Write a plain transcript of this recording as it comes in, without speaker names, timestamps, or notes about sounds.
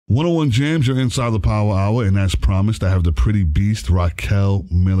101 Jams, you're inside the Power Hour, and as promised, I have the pretty beast, Raquel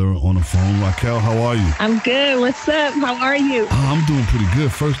Miller, on the phone. Raquel, how are you? I'm good. What's up? How are you? I'm doing pretty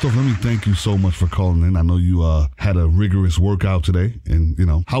good. First off, let me thank you so much for calling in. I know you had a rigorous workout today, and,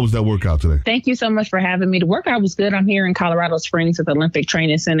 how was that workout today? Thank you so much for having me. The workout was good. I'm here in Colorado Springs at the Olympic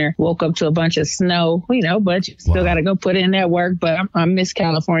Training Center. Woke up to a bunch of snow, but you still got to go put in that work. But I miss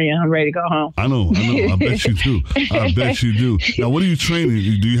California. I'm ready to go home. I know. I bet you do. I bet you do. Now, what are you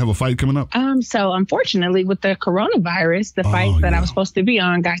training? Do you have a fight coming up? So unfortunately, with the coronavirus, the fight that I was supposed to be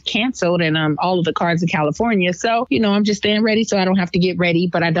on got canceled, and all of the cards in California. So, I'm just staying ready so I don't have to get ready,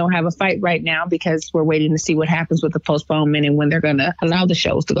 but I don't have a fight right now because we're waiting to see what happens with the postponement and when they're going to allow the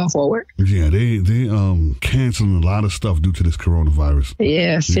shows to go forward. Yeah, they canceling a lot of stuff due to this coronavirus.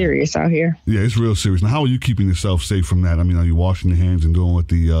 Yeah, serious out here. Yeah, it's real serious. Now, how are you keeping yourself safe from that? I mean, are you washing your hands and doing what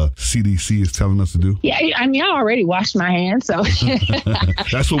the CDC is telling us to do? Yeah, I already washed my hands, so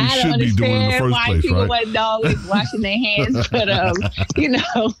that's what we should be doing in the first place, people right? wasn't always washing their hands, but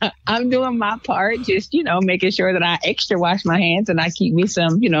I'm doing my part, just making sure that I extra wash my hands and I keep me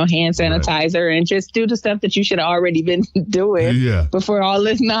some hand sanitizer and just do the stuff that you should have already been doing before all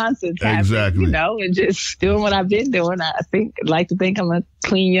this nonsense happened, and just doing what I've been doing. I like to think I'm a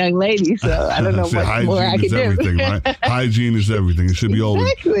clean young lady, so I don't know what more I can do. Right? Hygiene is everything. It should be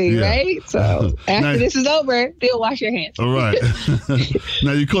always. Exactly, right? So after this is over, still wash your hands. All right.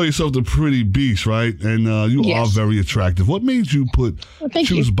 Now, you call yourself the pretty beast, right? And you are very attractive. What made you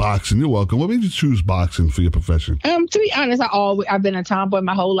choose boxing? You're welcome. What made you choose boxing for your profession? To be honest, I've been a tomboy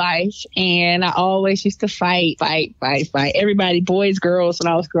my whole life, and I always used to fight. Everybody, boys, girls,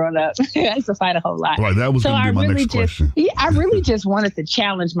 when I was growing up. I used to fight a whole lot. Right, that was going to be my next question. Yeah, I really just wanted to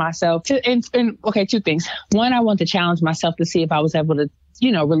challenge myself. Two things. One, I wanted to challenge myself to see if I was able to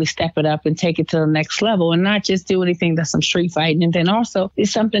really step it up and take it to the next level and not just do anything that's some street fighting. And then also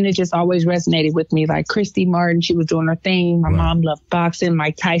it's something that just always resonated with me. Like Christy Martin, she was doing her thing. My mom loved boxing.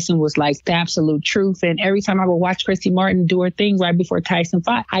 Mike Tyson was like the absolute truth. And every time I would watch Christy Martin do her thing right before Tyson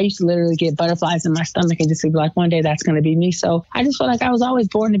fought, I used to literally get butterflies in my stomach and just be like, one day that's going to be me. So I just feel like I was always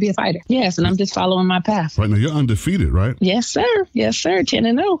born to be a fighter. Yes. And I'm just following my path. Right now, you're undefeated, right? Yes, sir.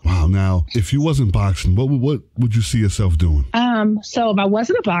 10-0. Wow. Now, if you wasn't boxing, what would you see yourself doing? So if I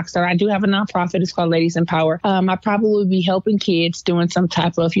wasn't a boxer, I do have a nonprofit. It's called Ladies in Power. I probably would be helping kids doing some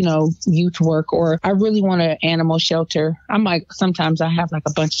type of, youth work, or I really want an animal shelter. Sometimes I have like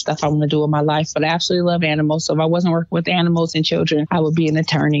a bunch of stuff I want to do in my life, but I absolutely love animals. So if I wasn't working with animals and children, I would be an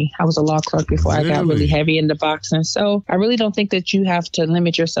attorney. I was a law clerk before I got really heavy into boxing. So I really don't think that you have to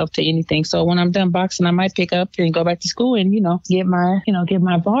limit yourself to anything. So when I'm done boxing, I might pick up and go back to school and, get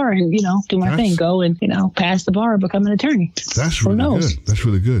my bar and, do my thing, go and, pass the bar and become an attorney. That's really good. That's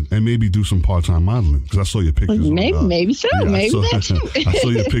really good. And maybe do some part-time modeling, because I saw your pictures. Maybe so. Yeah, maybe that's you. I saw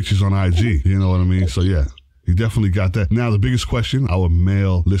your pictures on IG. You know what I mean? So, yeah. You definitely got that. Now, the biggest question our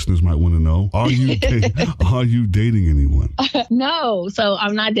male listeners might want to know, are you dating anyone? No. So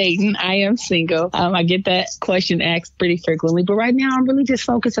I'm not dating. I am single. I get that question asked pretty frequently. But right now, I'm really just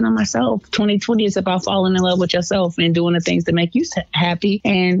focusing on myself. 2020 is about falling in love with yourself and doing the things that make you happy.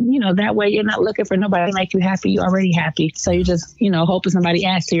 And, that way you're not looking for nobody to make you happy. You're already happy. So you're just, hoping somebody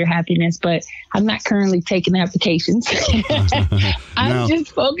adds to your happiness. But I'm not currently taking applications. I'm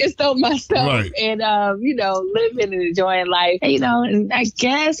just focused on myself and, living and enjoying life. And I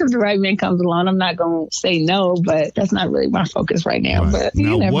guess if the right man comes along, I'm not going to say no, but that's not really my focus right now. Right. But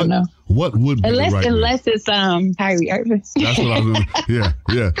you never know. What would be unless it's Kyrie Irving. That's what I was going to.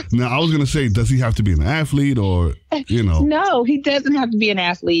 Yeah. Now I was going to say, does he have to be an athlete or No, he doesn't have to be an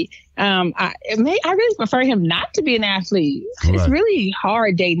athlete. I really prefer him not to be an athlete. Right. It's really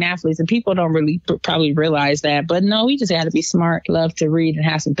hard dating athletes, and people don't really probably realize that. But no, he just had to be smart, love to read, and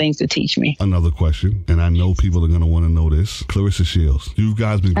have some things to teach me. Another question, and I know people are going to want to know this. Clarissa Shields, you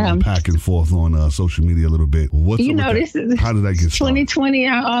guys been going back and forth on social media a little bit. How did that get started? 2020.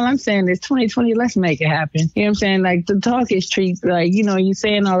 All I'm saying is 2020. Let's make it happen. You know what I'm saying? Like, the talk is cheap. Like, you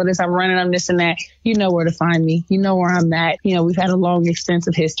saying all of this. I'm running on this and that. You know where to find me. You know where I'm at. We've had a long,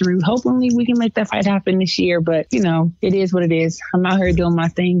 extensive history. Hopefully we can make that fight happen this year, but it is what it is. I'm out here doing my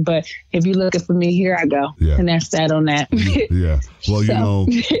thing, but if you're looking for me, here I go. Yeah. And that's that on that. Yeah. Well,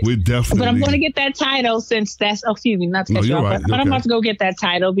 we definitely. But I'm going to get that title since that's. Oh, excuse me, not to cut you off. Right. But I'm about to go get that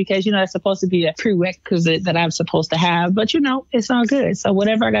title because it's supposed to be a prerequisite that I'm supposed to have. But it's all good. So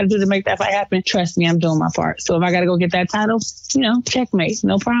whatever I got to do to make that fight happen, trust me, I'm doing my part. So if I got to go get that title, checkmate,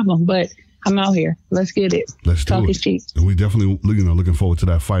 no problem. But I'm out here. Let's get it. Let's do it. Cheap. And we definitely, looking forward to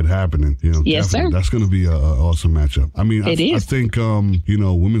that fight happening. Yes, sir. That's going to be an awesome matchup. I mean, I think,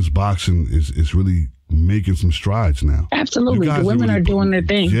 women's boxing is really making some strides now. Absolutely. The women are doing their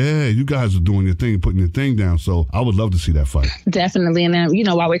thing. Yeah, you guys are doing your thing, putting your thing down. So I would love to see that fight. Definitely. And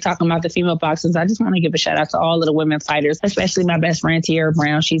then, while we're talking about the female boxers, I just want to give a shout out to all of the women fighters, especially my best friend, Tierra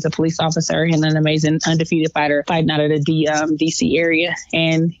Brown. She's a police officer and an amazing undefeated fighter fighting out of the DC area.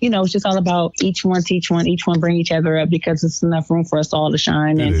 And, it's just all about each one bring each other up, because it's enough room for us all to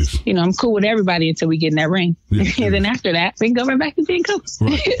shine. And, I'm cool with everybody until we get in that ring. Yeah, and then after that, we can go right back to being cool.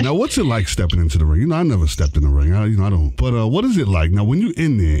 Right. Now, what's it like stepping into the ring? I never stepped in the ring. I don't. But what is it like now when you're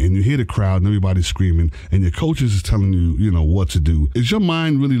in there and you hear the crowd and everybody's screaming and your coaches is telling you, what to do? Is your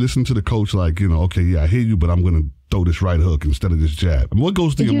mind really listening to the coach like, okay, yeah, I hear you, but I'm going to throw this right hook instead of this jab? I mean, what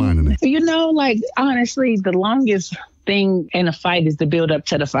goes through your mind in that? Honestly, the longest thing in a fight is the build up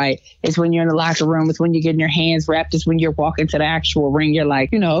to the fight. It's when you're in the locker room. It's when you're getting your hands wrapped. It's when you're walking to the actual ring. You're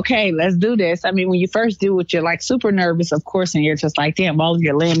like, okay, let's do this. I mean, when you first do it, you're like super nervous, of course, and you're just like, damn, all of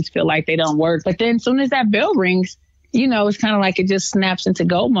your limbs feel like they don't work. But then as soon as that bell rings, it's kind of like it just snaps into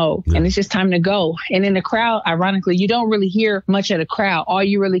go mode, and it's just time to go. And in the crowd, ironically, you don't really hear much of the crowd. All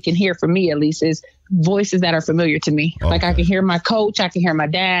you really can hear, for me at least, is voices that are familiar to me. Okay. Like I can hear my coach, I can hear my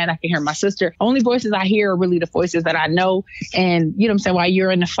dad, I can hear my sister. Only voices I hear are really the voices that I know. And while you're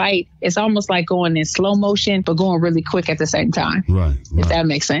in the fight, it's almost like going in slow motion, but going really quick at the same time. Right. If that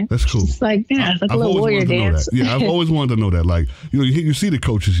makes sense. That's cool. It's like, it's like a little warrior dance. Yeah, I've always wanted to know that. Like, you see the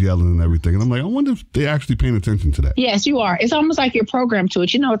coaches yelling and everything. And I'm like, I wonder if they're actually paying attention to that. Yes, you are. It's almost like you're programmed to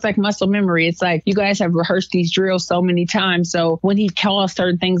it. It's like muscle memory. It's like you guys have rehearsed these drills so many times. So when he calls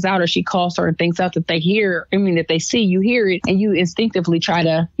certain things out or she calls certain things out that they hear, that they see, you hear it, and you instinctively try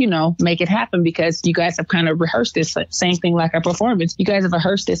to, make it happen, because you guys have kind of rehearsed this same thing like a performance. You guys have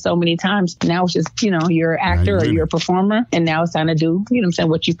rehearsed this so many times. Now it's just, you're an actor or you're a performer, and now it's time to do,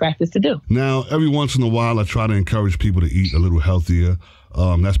 what you practice to do. Now, every once in a while, I try to encourage people to eat a little healthier.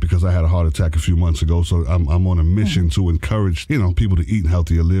 That's because I had a heart attack a few months ago. So I'm on a mission to encourage, people to eat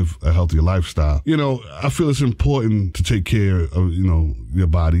healthier, live a healthier lifestyle. I feel it's important to take care of, your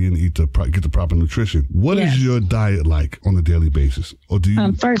body and get the proper nutrition. What is your diet like on a daily basis? Or do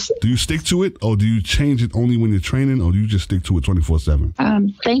you do you stick to it, or do you change it only when you're training, or do you just stick to it 24/7?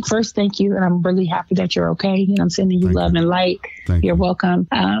 Thank you. And I'm really happy that you're okay. I'm sending you love and light. You're welcome.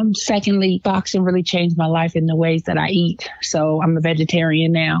 Secondly, boxing really changed my life in the ways that I eat. So I'm a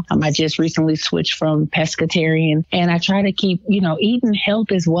vegetarian now. I just recently switched from pescatarian, and I try to keep, eating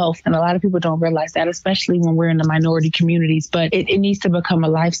health is wealth. And a lot of people don't realize that, especially when we're in the minority communities. But it needs to become a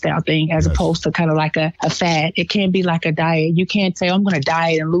lifestyle thing as opposed to kind of like a fad. It can't be like a diet. You can't say, I'm going to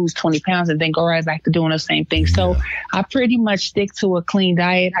diet and lose 20 pounds and then go right back to doing the same thing. So I pretty much stick to a clean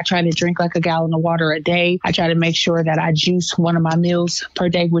diet. I try to drink like a gallon of water a day. I try to make sure that I juice one of my meals per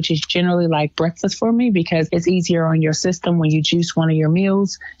day, which is generally like breakfast for me, because it's easier on your system when you juice one of your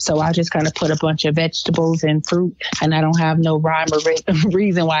meals. So I just kind of put a bunch of vegetables and fruit, and I don't have no rhyme or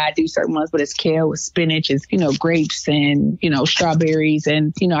reason why I do certain ones, but it's kale, it's spinach, it's, grapes and, strawberries,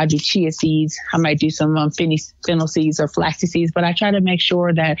 and, I do chia seeds. I might do some fennel seeds or flaxseed seeds, but I try to make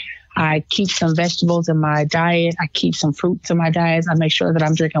sure that I keep some vegetables in my diet. I keep some fruits in my diet. I make sure that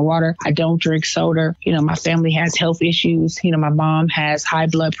I'm drinking water. I don't drink soda. My family has health issues. My mom has high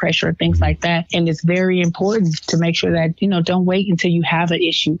blood pressure and things like that. And it's very important to make sure that, don't wait until you have an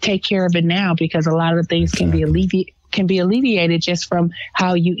issue. Take care of it now, because a lot of things can be alleviated just from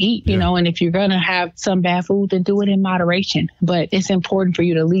how you eat, and if you're going to have some bad food, then do it in moderation. But it's important for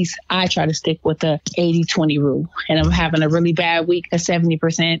you to at least, I try to stick with the 80-20 rule. And I'm having a really bad week, a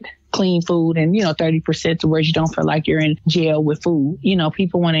 70% clean food and, 30% to where you don't feel like you're in jail with food.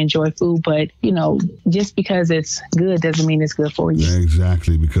 People want to enjoy food, but, just because it's good doesn't mean it's good for you. Yeah,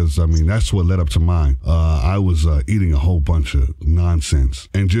 exactly. Because, that's what led up to mine. I was eating a whole bunch of nonsense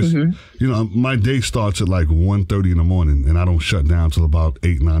and just, my day starts at like 1:30 in the morning and I don't shut down till about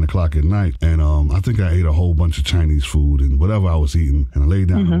 8-9 o'clock at night. And I think I ate a whole bunch of Chinese food and whatever I was eating. And I laid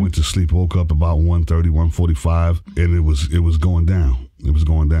down and went to sleep, woke up about 1:30, 1:45, and it was going down. It was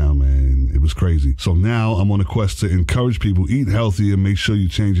going down, man. It was crazy. So now I'm on a quest to encourage people, eat healthier, make sure you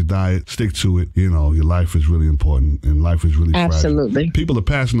change your diet, stick to it. Your life is really important and life is really absolutely fragile. People are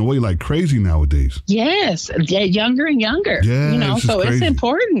passing away like crazy nowadays. Yes. Younger and younger. Yeah, so it's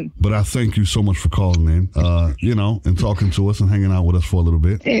important. But I thank you so much for calling in, and talking to us and hanging out with us for a little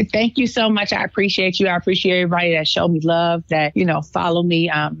bit. Thank you so much. I appreciate you. I appreciate everybody that showed me love, that, follow me.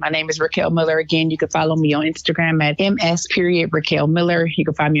 My name is Raquel Miller. Again, you can follow me on Instagram at ms.Raquel Miller. Miller. You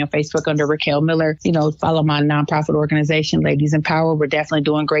can find me on Facebook under Raquel Miller. Follow my nonprofit organization, Ladies in Power. We're definitely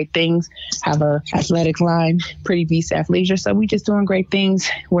doing great things. Have a athletic line, Pretty Beast Athleisure. So we just doing great things.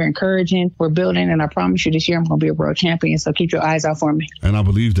 We're encouraging, we're building, and I promise you this year I'm going to be a world champion. So keep your eyes out for me. And I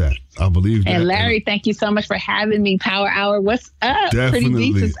believe that. And Larry, thank you so much for having me. Power Hour, what's up? Definitely.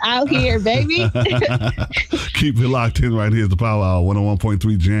 Pretty Beast is out here, baby. Keep it locked in right here at the Power Hour,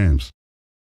 101.3 Jams.